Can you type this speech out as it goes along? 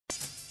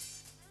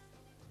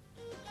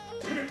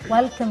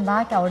Welcome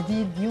back, our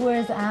dear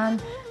viewers.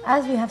 And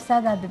as we have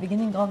said at the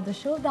beginning of the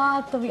show,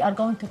 that we are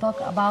going to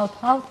talk about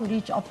how to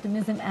reach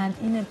optimism and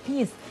inner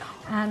peace,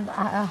 and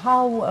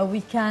how we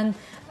can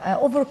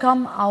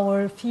overcome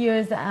our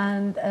fears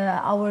and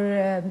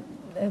our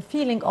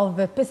feeling of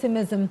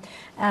pessimism.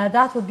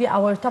 That would be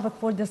our topic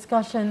for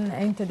discussion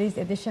in today's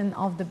edition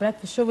of the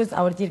Breakfast Show with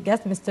our dear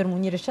guest, Mr.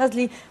 Monir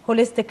Shazly,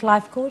 holistic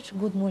life coach.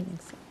 Good morning,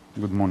 sir.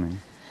 Good morning.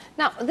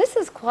 Now, this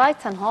is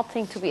quite an hard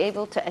thing to be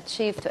able to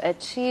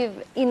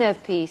achieve inner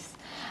peace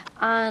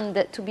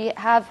and to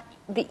have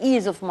the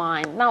ease of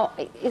mind. Now,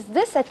 is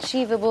this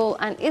achievable,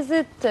 and is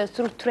it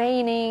through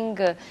training?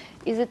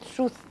 Is it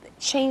through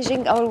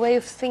changing our way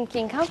of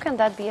thinking? How can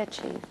that be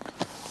achieved?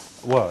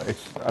 Well,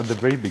 it's at the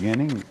very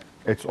beginning,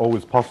 it's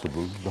always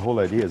possible. The whole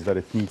idea is that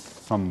it needs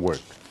some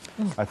work.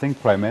 I think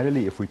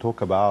primarily if we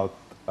talk about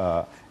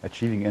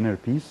achieving inner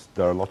peace,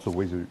 there are lots of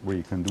ways where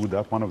you can do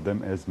that. One of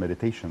them is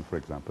meditation, for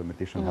example.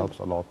 Meditation helps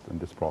a lot in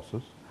this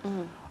process.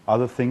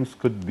 Other things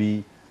could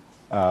be,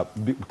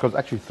 because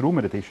actually through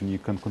meditation you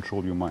can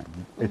control your mind.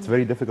 It's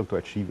very difficult to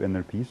achieve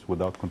inner peace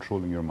without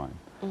controlling your mind.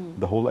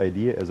 The whole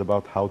idea is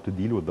about how to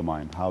deal with the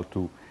mind, how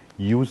to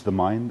use the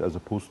mind as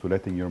opposed to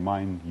letting your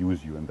mind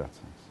use you in that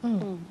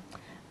sense.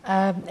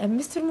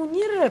 Mr.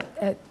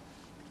 Monir,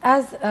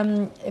 as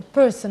a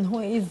person who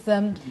is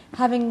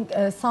having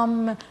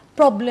some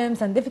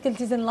problems and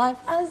difficulties in life,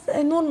 as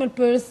a normal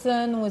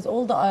person with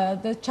all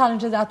the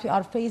challenges that we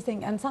are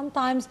facing, and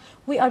sometimes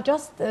we are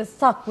just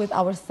stuck with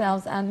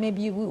ourselves, and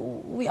maybe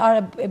we are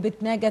a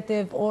bit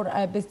negative or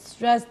a bit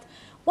stressed.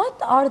 What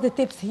are the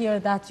tips here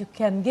that you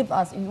can give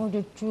us in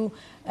order to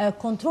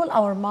control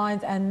our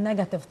minds and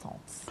negative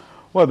thoughts?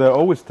 Well, there are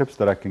always tips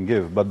that I can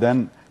give, but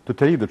then to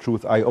tell you the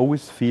truth, I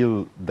always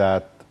feel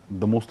that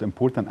the most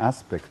important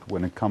aspect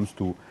when it comes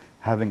to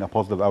having a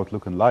positive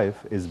outlook in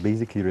life is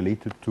basically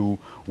related to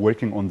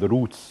working on the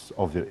roots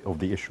of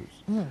the issues.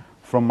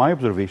 From my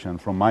observation,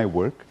 from my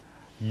work,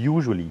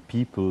 usually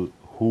people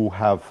who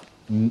have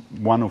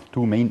one of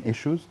two main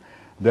issues,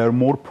 they're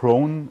more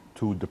prone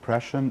to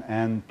depression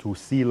and to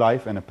see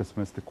life in a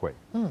pessimistic way.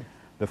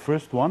 The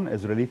first one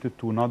is related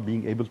to not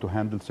being able to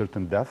handle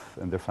certain death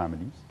in their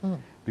families.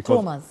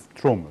 Because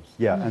traumas,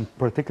 yeah, and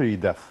particularly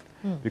death.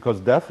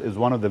 Because death is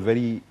one of the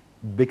very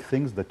big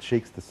things that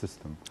shakes the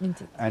system.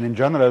 Indeed. And in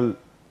general,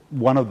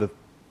 one of the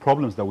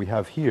problems that we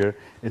have here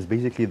is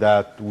basically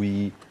that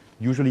we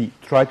usually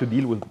try to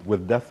deal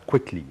with death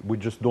quickly. We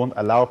just don't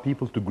allow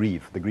people to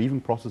grieve. The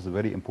grieving process is a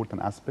very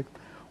important aspect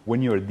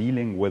when you're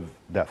dealing with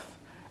death.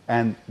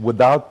 And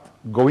without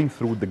going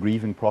through the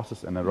grieving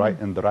process in the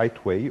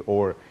right way,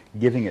 or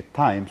giving it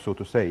time, so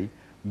to say,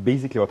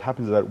 basically what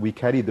happens is that we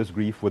carry this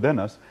grief within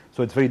us.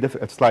 So it's very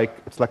difficult.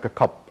 It's like a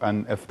cup,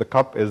 and if the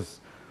cup is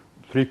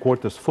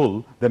 3/4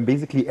 full, then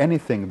basically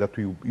anything that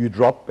you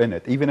drop in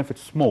it, even if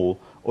it's small,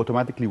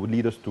 automatically would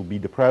lead us to be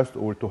depressed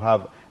or to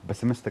have a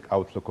pessimistic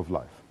outlook of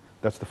life.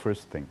 That's the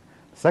first thing.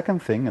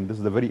 Second thing, and this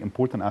is a very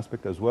important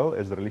aspect as well,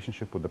 is the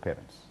relationship with the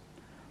parents.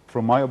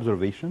 From my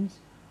observations,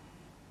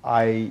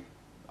 I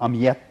am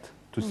yet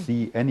to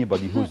see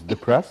anybody who's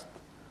depressed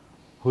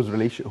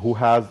who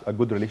has a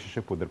good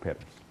relationship with their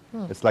parents.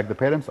 It's like the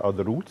parents are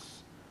the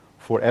roots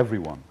for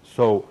everyone.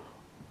 So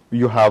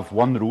you have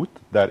one root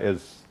that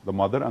is the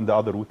mother, and the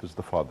other root is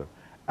the father.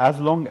 As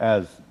long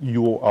as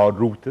you are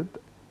rooted,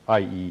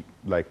 i.e.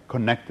 like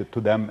connected to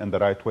them in the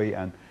right way,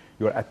 and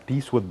you're at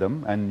peace with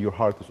them, and your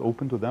heart is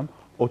open to them,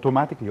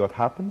 automatically what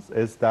happens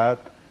is that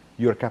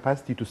your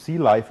capacity to see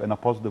life in a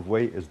positive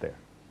way is there.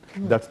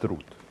 That's the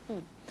root.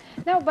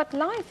 Now, but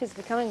life is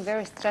becoming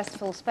very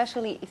stressful,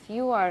 especially if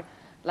you are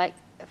like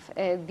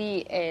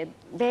the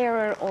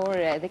bearer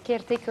or the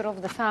caretaker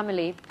of the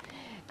family.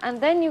 And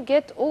then you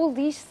get all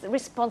these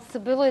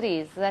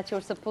responsibilities that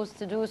you're supposed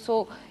to do.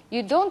 So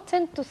you don't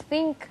tend to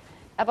think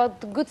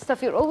about the good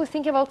stuff. You're always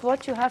thinking about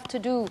what you have to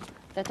do.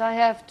 That I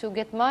have to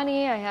get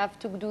money, I have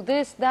to do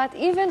this, that.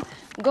 Even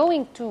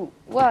going to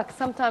work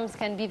sometimes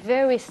can be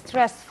very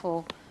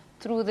stressful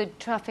through the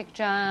traffic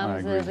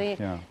jams,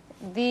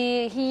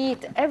 the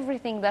heat,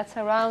 everything that's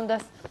around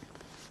us.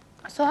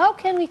 So how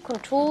can we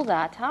control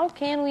that? How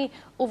can we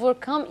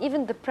overcome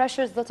even the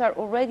pressures that are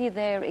already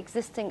there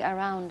existing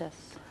around us?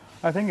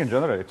 I think in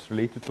general it's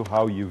related to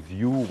how you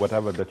view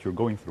whatever that you're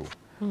going through.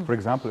 For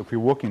example, if you're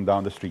walking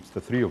down the streets,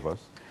 the three of us,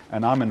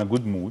 and I'm in a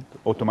good mood,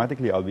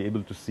 automatically I'll be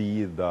able to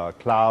see the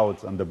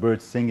clouds and the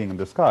birds singing in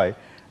the sky.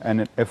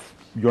 And if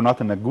you're not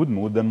in a good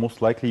mood, then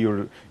most likely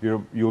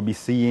you'll be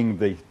seeing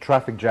the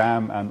traffic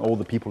jam and all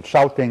the people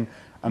shouting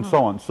and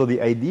so on. So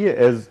the idea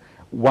is,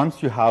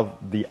 once you have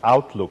the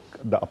outlook,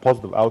 a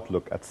positive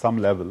outlook at some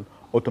level,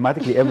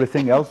 automatically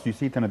everything else you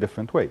see it in a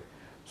different way.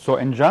 So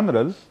in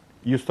general,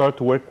 you start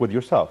to work with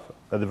yourself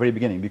at the very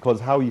beginning, because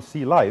how you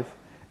see life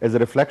is a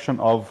reflection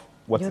of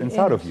what's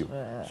inside of you.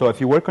 So if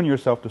you work on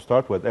yourself to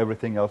start with,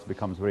 everything else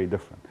becomes very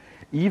different.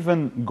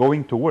 Even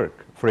going to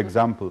work, for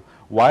example,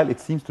 while it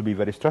seems to be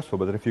very stressful,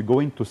 but if you're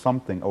going to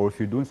something, or if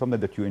you're doing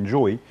something that you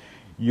enjoy,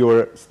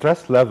 your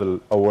stress level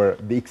or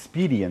the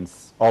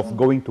experience of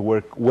going to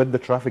work with the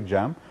traffic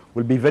jam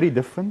will be very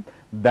different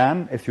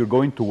than if you're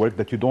going to work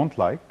that you don't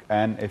like,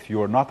 and if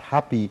you're not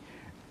happy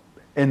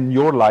in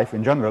your life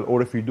in general,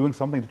 or if you're doing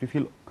something that you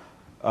feel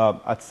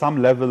at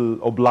some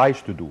level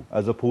obliged to do,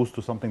 as opposed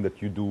to something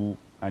that you do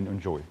and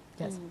enjoy.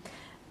 Yes.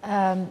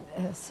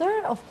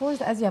 Sir, of course,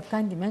 as you have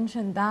kindly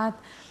mentioned, that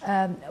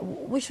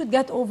we should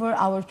get over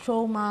our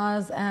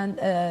traumas and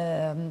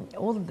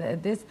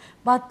this,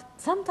 but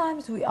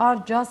sometimes we are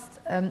just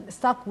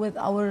stuck with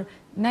our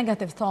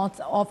negative thoughts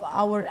of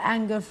our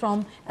anger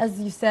from, as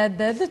you said,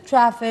 the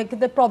traffic,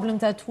 the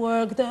problems at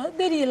work, the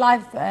daily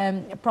life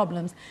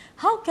problems.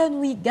 How can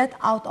we get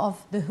out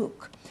of the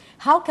hook?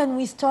 How can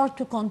we start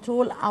to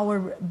control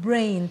our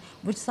brain,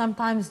 which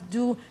sometimes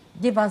do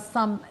give us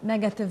some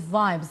negative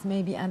vibes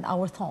maybe, and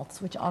our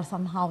thoughts which are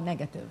somehow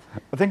negative?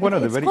 I think one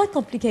of the It's quite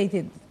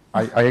complicated.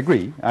 I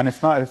agree, and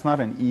it's not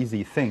an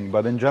easy thing,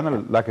 but in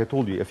general, like I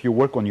told you, if you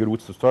work on your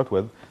roots to start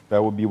with,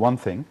 that would be one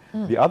thing.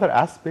 The other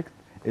aspect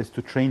is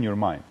to train your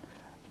mind.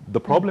 The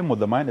problem with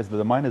the mind is that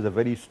the mind is a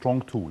very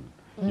strong tool.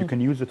 You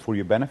can use it for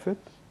your benefit,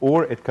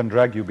 or it can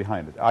drag you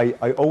behind it.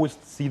 I always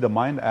see the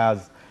mind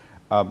as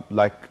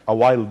like a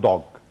wild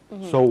dog.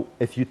 So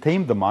if you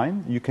tame the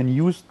mind, you can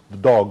use the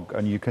dog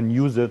and you can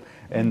use it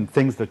in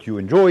things that you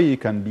enjoy. You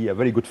can be a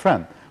very good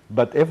friend.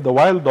 But if the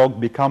wild dog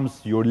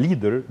becomes your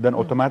leader, then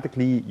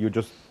automatically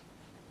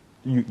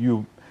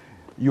you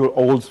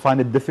always find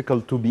it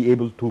difficult to be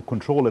able to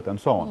control it and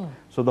so on.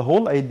 So the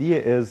whole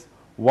idea is,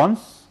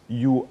 once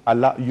you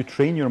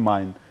train your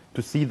mind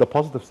to see the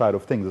positive side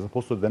of things as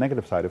opposed to the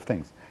negative side of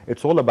things.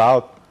 It's all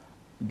about,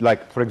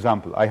 like, for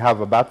example, I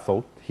have a bad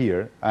thought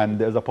here, and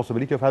there's a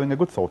possibility of having a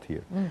good thought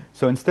here.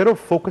 So instead of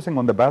focusing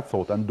on the bad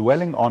thought and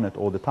dwelling on it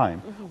all the time,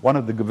 one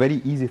of the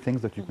very easy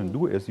things that you can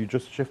do is you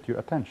just shift your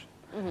attention.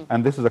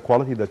 And this is a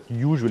quality that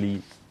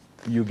usually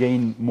you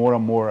gain more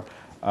and more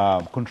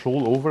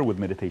control over with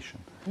meditation.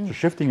 So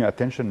shifting your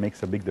attention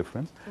makes a big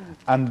difference.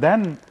 And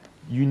then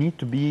you need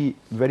to be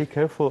very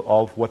careful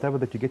of whatever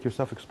that you get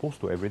yourself exposed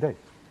to every day.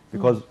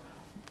 Because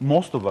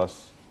most of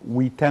us,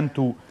 we tend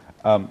to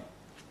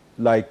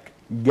like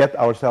get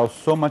ourselves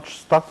so much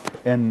stuck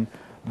in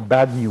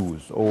bad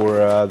news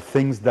or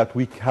things that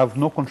we have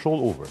no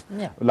control over.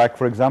 Like,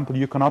 for example,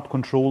 you cannot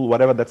control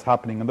whatever that's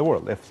happening in the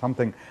world. If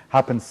something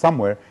happens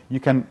somewhere, you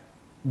can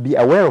be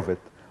aware of it,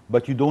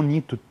 but you don't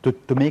need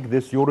to make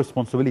this your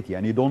responsibility,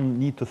 and you don't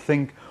need to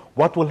think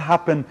what will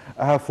happen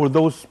for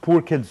those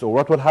poor kids, or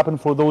what will happen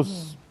for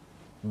those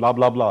blah,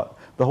 blah, blah.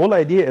 The whole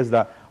idea is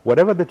that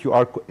whatever that you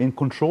are in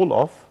control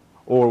of,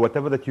 or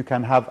whatever that you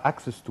can have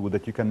access to,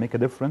 that you can make a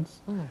difference,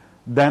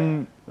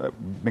 then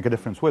make a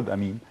difference with, I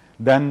mean,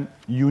 then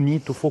you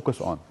need to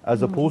focus on,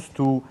 as opposed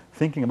to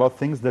thinking about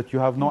things that you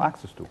have no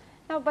access to.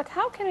 No, but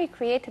how can we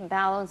create a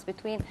balance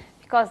between,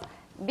 because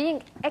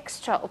being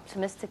extra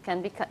optimistic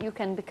you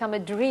can become a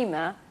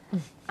dreamer,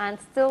 and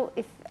still,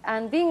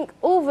 and being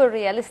over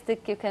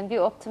realistic, you can be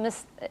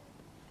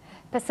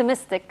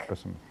pessimistic.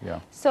 Yeah.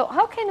 So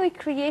how can we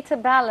create a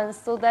balance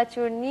so that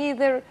you're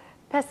neither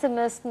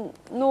pessimist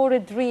nor a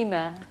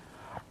dreamer?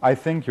 I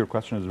think your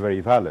question is very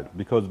valid,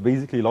 because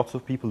basically lots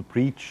of people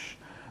preach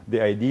the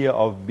idea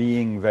of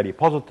being very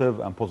positive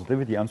and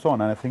positivity and so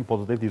on, and I think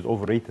positivity is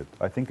overrated.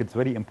 I think it's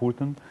very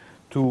important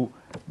to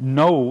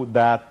know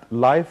that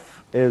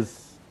life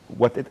is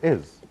what it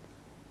is,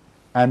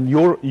 and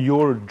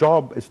your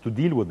job is to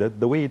deal with it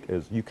the way it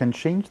is. You can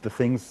change the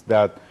things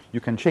that you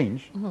can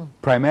change,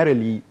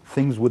 primarily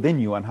things within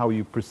you and how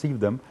you perceive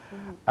them,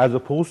 as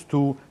opposed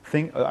to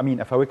think, I mean,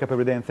 if I wake up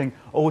every day and think,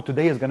 oh,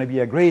 today is going to be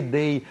a great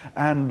day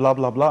and blah,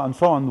 blah, blah, and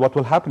so on, what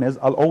will happen is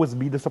I'll always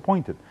be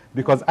disappointed,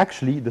 because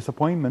actually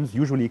disappointments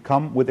usually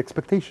come with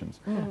expectations.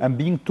 And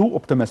being too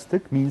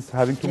optimistic means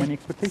having too many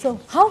expectations. So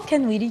how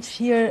can we reach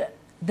here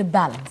the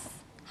balance?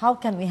 How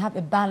can we have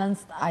a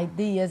balanced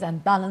ideas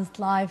and balanced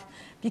life?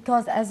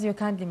 Because as you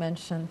kindly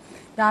mentioned,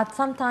 that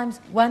sometimes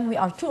when we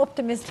are too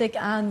optimistic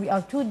and we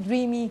are too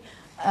dreamy,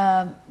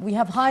 we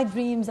have high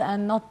dreams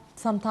and not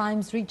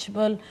sometimes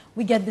reachable,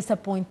 we get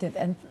disappointed.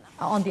 And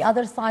on the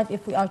other side,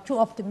 if we are too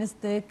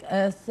optimistic,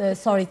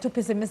 too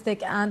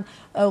pessimistic, and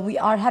we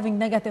are having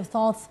negative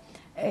thoughts,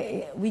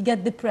 we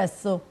get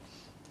depressed. So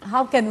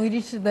how can we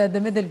reach the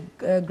middle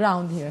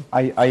ground here?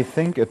 I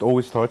think it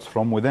always starts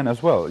from within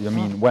as well. I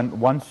mean,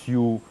 once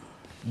you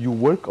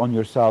work on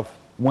yourself,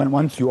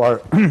 once you are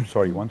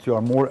once you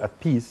are more at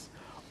peace,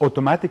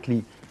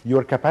 automatically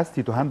your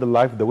capacity to handle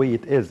life the way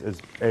it is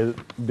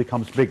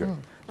becomes bigger.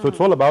 So it's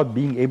all about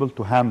being able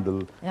to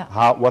handle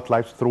what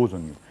life throws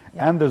on you.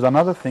 And there's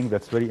another thing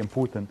that's very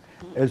important,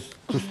 is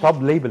to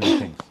stop labeling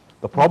things.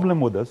 The problem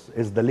with us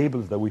is the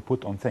labels that we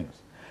put on things.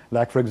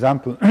 Like, for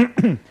example,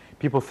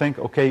 people think,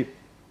 okay,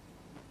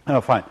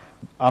 fine,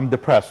 I'm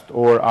depressed,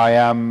 or I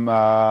am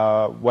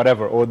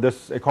whatever, or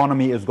this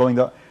economy is going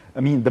down. I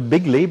mean, the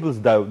big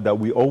labels that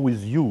we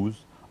always use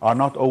are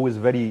not always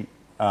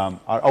are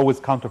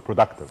always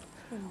counterproductive.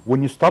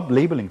 When you stop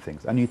labeling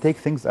things and you take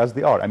things as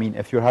they are, I mean,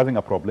 if you're having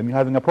a problem, you're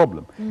having a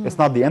problem. It's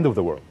not the end of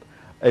the world.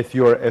 If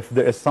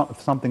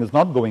something is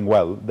not going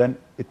well, then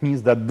it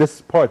means that this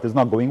part is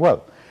not going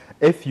well.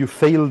 if you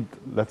failed,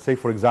 let's say,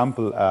 for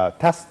example, a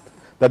test,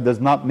 that does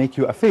not make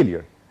you a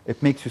failure.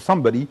 It makes you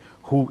somebody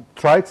who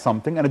tried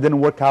something and it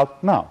didn't work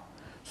out now.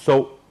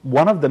 So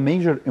one of the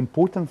major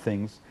important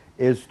things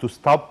is to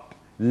stop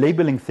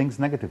labeling things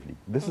negatively.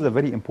 This is a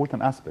very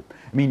important aspect.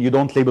 I mean, you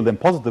don't label them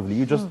positively,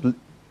 you just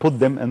put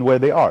them in where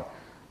they are.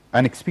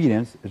 An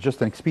experience is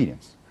just an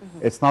experience.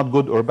 It's not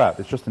good or bad,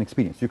 it's just an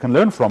experience. You can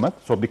learn from it,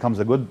 so it becomes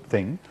a good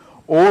thing,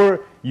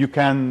 or you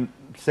can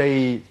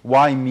say,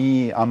 why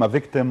me, I'm a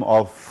victim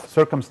of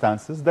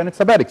circumstances, then it's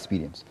a bad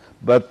experience.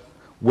 But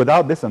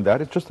without this and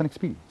that, it's just an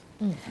experience.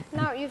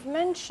 Now, you've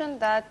mentioned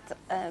that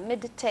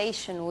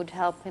meditation would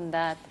help in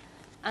that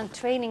and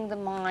training the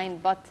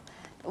mind, but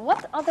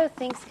what other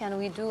things can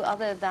we do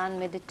other than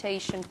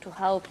meditation to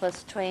help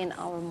us train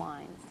our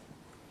mind?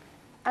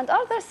 And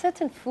are there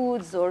certain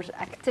foods or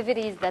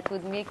activities that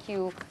would make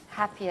you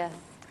happier?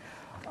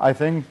 I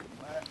think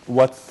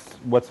what's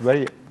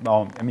very,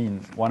 I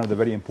mean, one of the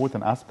very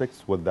important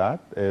aspects with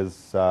that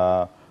is,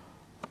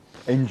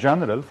 in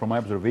general, from my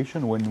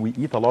observation, when we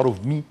eat a lot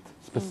of meat,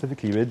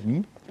 specifically red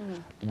meat,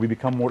 we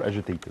become more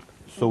agitated.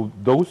 So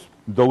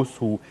those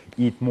who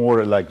eat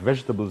more like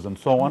vegetables and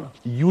so on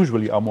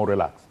usually are more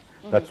relaxed.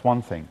 That's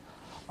one thing.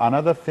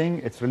 Another thing,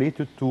 it's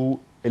related to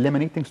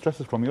eliminating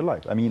stresses from your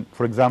life. I mean,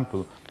 for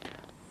example,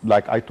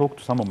 like I talk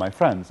to some of my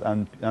friends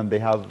and they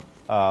have,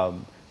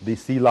 they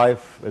see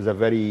life as a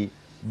very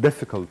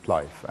difficult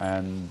life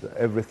and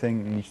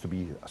everything needs to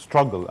be a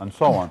struggle and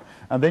so on.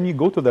 And then you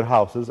go to their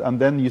houses and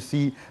then you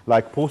see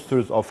like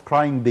posters of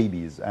crying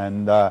babies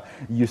and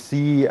you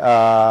see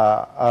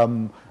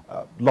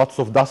lots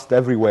of dust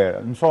everywhere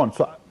and so on.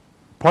 So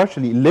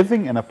partially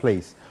living in a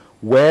place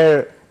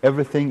where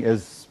everything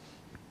is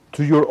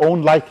to your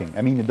own liking.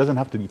 I mean, it doesn't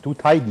have to be too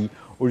tidy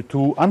or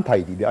too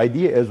untidy. The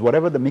idea is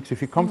whatever that makes you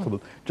feel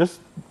comfortable, just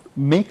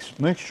make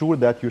sure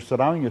that you're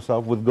surrounding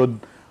yourself with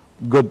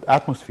good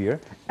atmosphere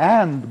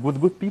and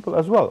with good people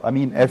as well. I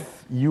mean,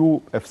 if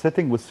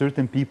sitting with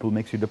certain people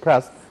makes you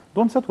depressed,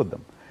 don't sit with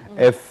them.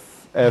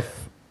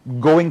 If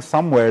going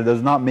somewhere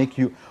does not make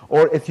you,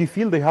 or if you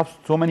feel they have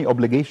so many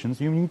obligations,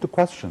 you need to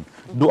question,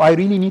 do I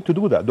really need to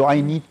do that? Do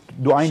I need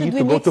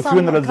to go to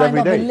funerals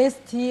every day? Should we make some kind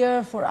of a list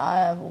here for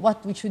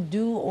what we should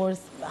do, or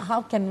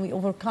how can we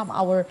overcome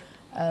our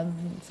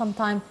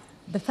sometimes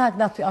the fact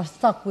that we are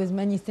stuck with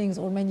many things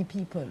or many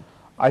people?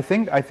 I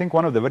think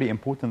one of the very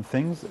important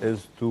things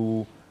is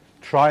to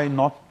try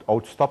not,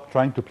 or stop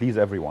trying to please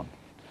everyone.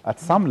 At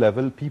some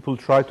level, people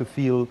try to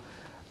feel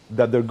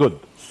that they're good.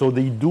 So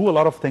they do a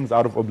lot of things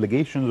out of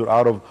obligations or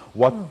out of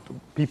what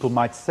people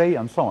might say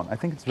and so on. I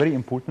think it's very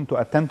important to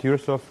attend to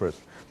yourself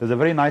first. There's a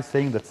very nice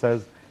saying that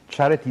says,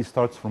 charity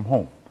starts from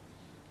home.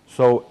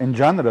 So in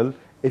general,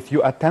 if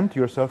you attend to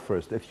yourself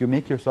first, if you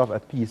make yourself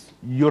at peace,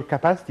 your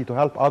capacity to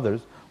help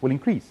others will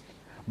increase.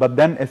 But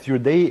then if your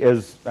day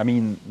is, I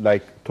mean,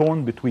 like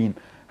torn between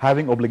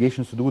having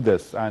obligations to do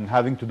this and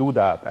having to do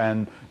that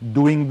and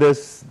doing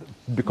this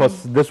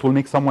because this will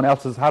make someone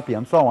else happy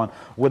and so on,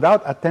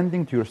 without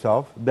attending to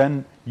yourself,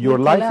 then your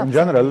life in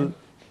general,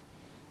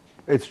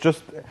 it's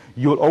just,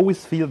 you'll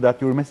always feel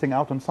that you're missing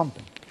out on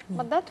something.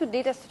 But that would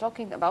lead us to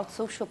talking about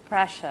social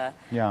pressure.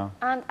 Yeah.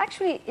 And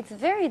actually, it's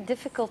very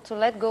difficult to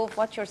let go of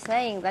what you're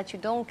saying, that you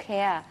don't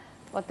care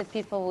what the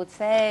people would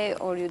say,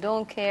 or you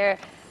don't care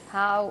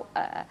how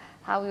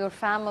your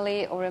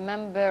family or a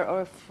member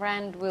or a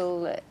friend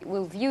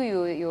will view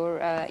you,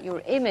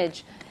 your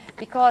image,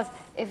 because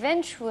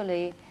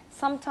eventually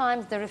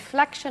sometimes the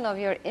reflection of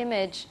your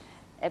image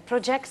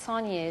projects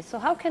on you. So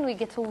how can we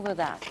get over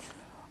that?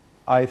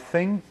 I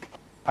think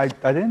I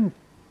didn't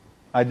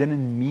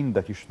mean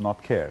that you should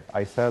not care.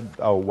 I said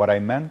what I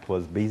meant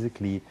was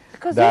basically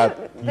because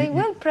that they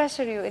will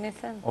pressure you in a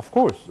sense. Of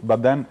course,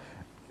 but then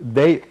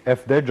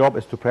if their job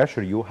is to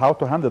pressure you, how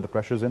to handle the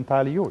pressure is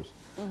entirely yours.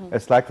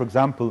 It's like, for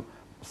example,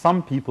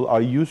 some people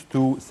are used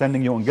to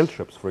sending you on guilt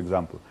trips, for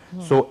example.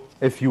 So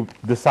if you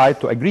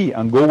decide to agree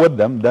and go with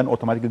them, then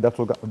automatically that's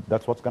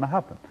what's going to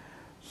happen.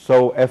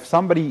 So if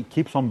somebody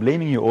keeps on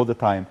blaming you all the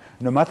time,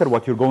 no matter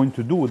what you're going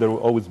to do, they will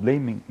always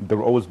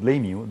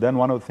blame you. Then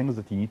one of the things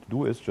that you need to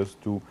do is just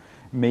to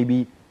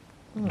maybe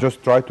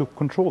just try to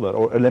control that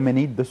or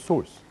eliminate the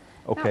source.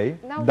 Okay.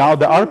 Now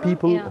there are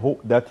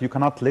people that you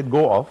cannot let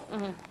go of,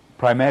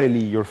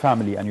 primarily your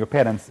family and your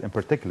parents in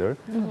particular.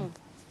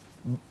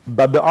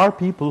 But there are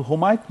people who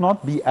might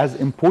not be as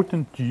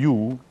important to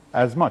you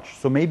as much.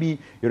 So maybe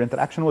your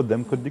interaction with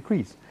them could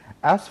decrease.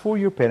 As for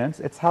your parents,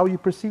 it's how you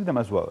perceive them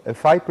as well.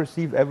 If I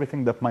perceive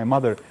everything that my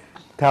mother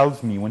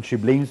tells me when she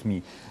blames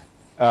me,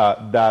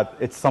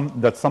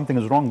 that something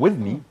is wrong with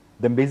me,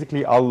 then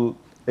basically I'll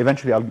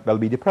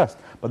be depressed.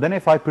 But then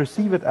if I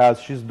perceive it as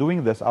she's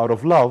doing this out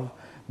of love,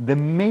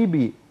 then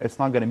maybe it's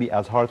not going to be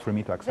as hard for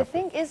me to accept. The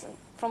thing is,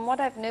 from what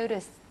I've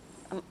noticed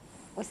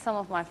with some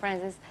of my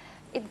friends, is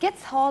it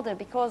gets harder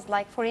because,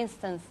 like, for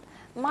instance,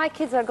 my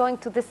kids are going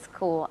to this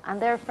school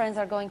and their friends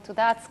are going to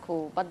that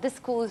school, but this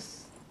school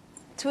is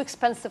too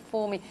expensive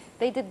for me.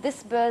 They did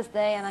this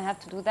birthday and I have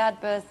to do that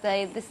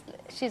birthday.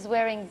 She's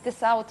wearing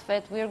this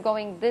outfit. We're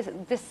going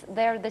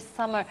there this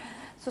summer.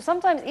 So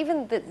sometimes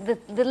even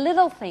the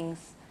little things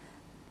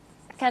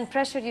can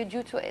pressure you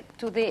due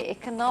to the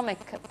economic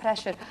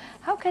pressure.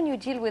 How can you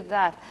deal with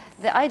that?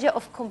 The idea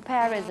of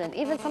comparison,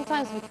 even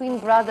sometimes between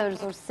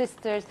brothers or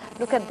sisters,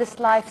 look at this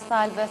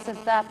lifestyle versus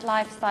that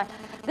lifestyle.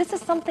 This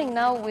is something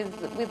now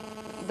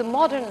with the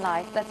modern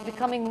life that's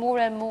becoming more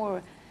and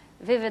more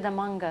vivid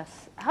among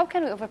us. How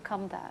can we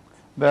overcome that?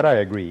 That I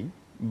agree.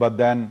 But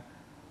then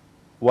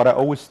what I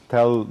always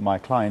tell my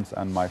clients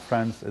and my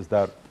friends is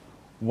that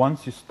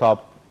once you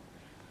stop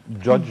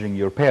judging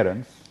your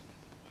parents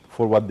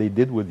for what they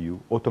did with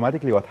you,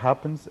 automatically what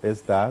happens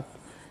is that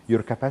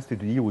your capacity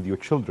to deal with your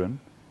children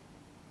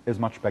is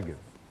much bigger.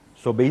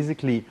 So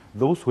basically,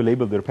 those who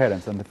label their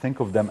parents and they think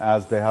of them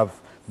as they have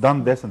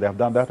done this and they have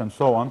done that and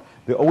so on,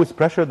 they always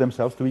pressure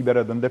themselves to be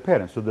better than their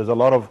parents. So there's a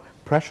lot of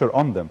pressure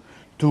on them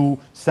to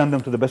send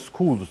them to the best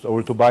schools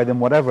or to buy them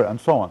whatever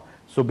and so on.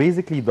 So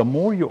basically, the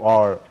more you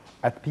are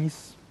at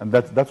peace, and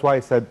that's why I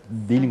said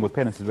dealing with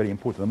parents is very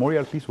important. The more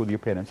you're at peace with your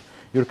parents,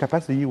 your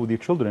capacity to deal with your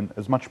children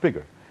is much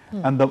bigger.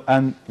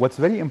 And what's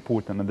very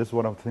important, and this is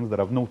one of the things that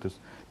I've noticed,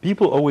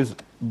 people always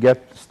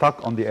get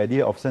stuck on the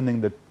idea of sending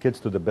the kids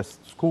to the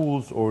best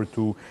schools or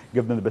to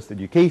give them the best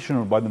education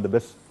or buy them the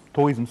best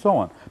toys and so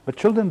on. But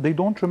children, they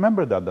don't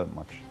remember that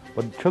much.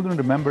 What children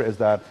remember is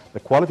that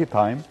the quality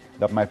time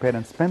that my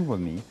parents spend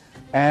with me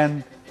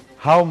and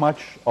how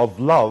much of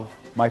love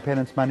my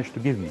parents managed to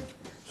give me.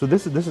 So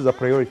this is a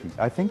priority.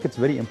 I think it's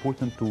very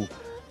important to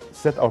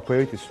set our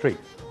priorities straight.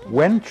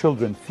 When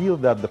children feel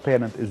that the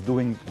parent is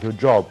doing their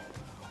job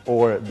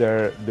or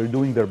they're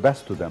doing their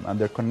best to them and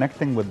they're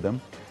connecting with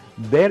them,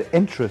 their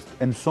interest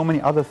in so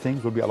many other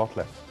things will be a lot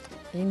less.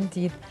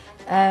 Indeed.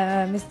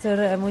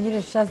 Mr.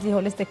 Monir Shazly,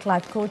 Holistic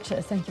Life Coach,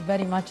 thank you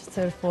very much,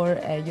 sir, for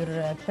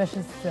your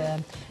precious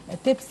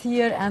tips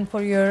here and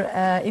for your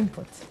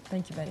input.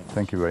 Thank you very much.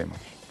 Thank you very much.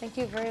 Thank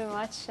you very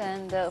much,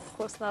 and of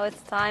course now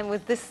it's time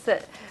with this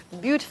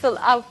beautiful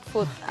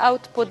output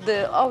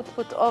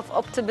of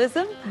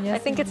optimism. Yes, I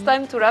think indeed. it's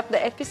time to wrap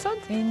the episode.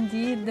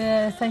 Indeed,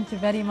 thank you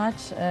very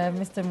much,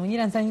 Mr. Monir,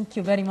 and thank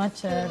you very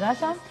much,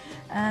 Rasha.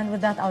 And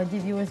with that, our dear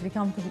viewers, we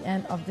come to the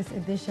end of this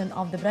edition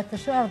of The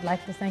Breakfast Show. I would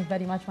like to thank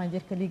very much my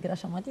dear colleague,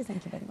 Rasha Mati.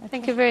 Thank you very much.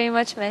 Thank you very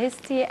much,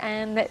 Mahisti,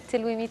 and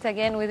till we meet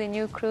again with a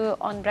new crew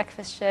on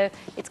Breakfast Show,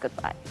 it's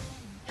goodbye.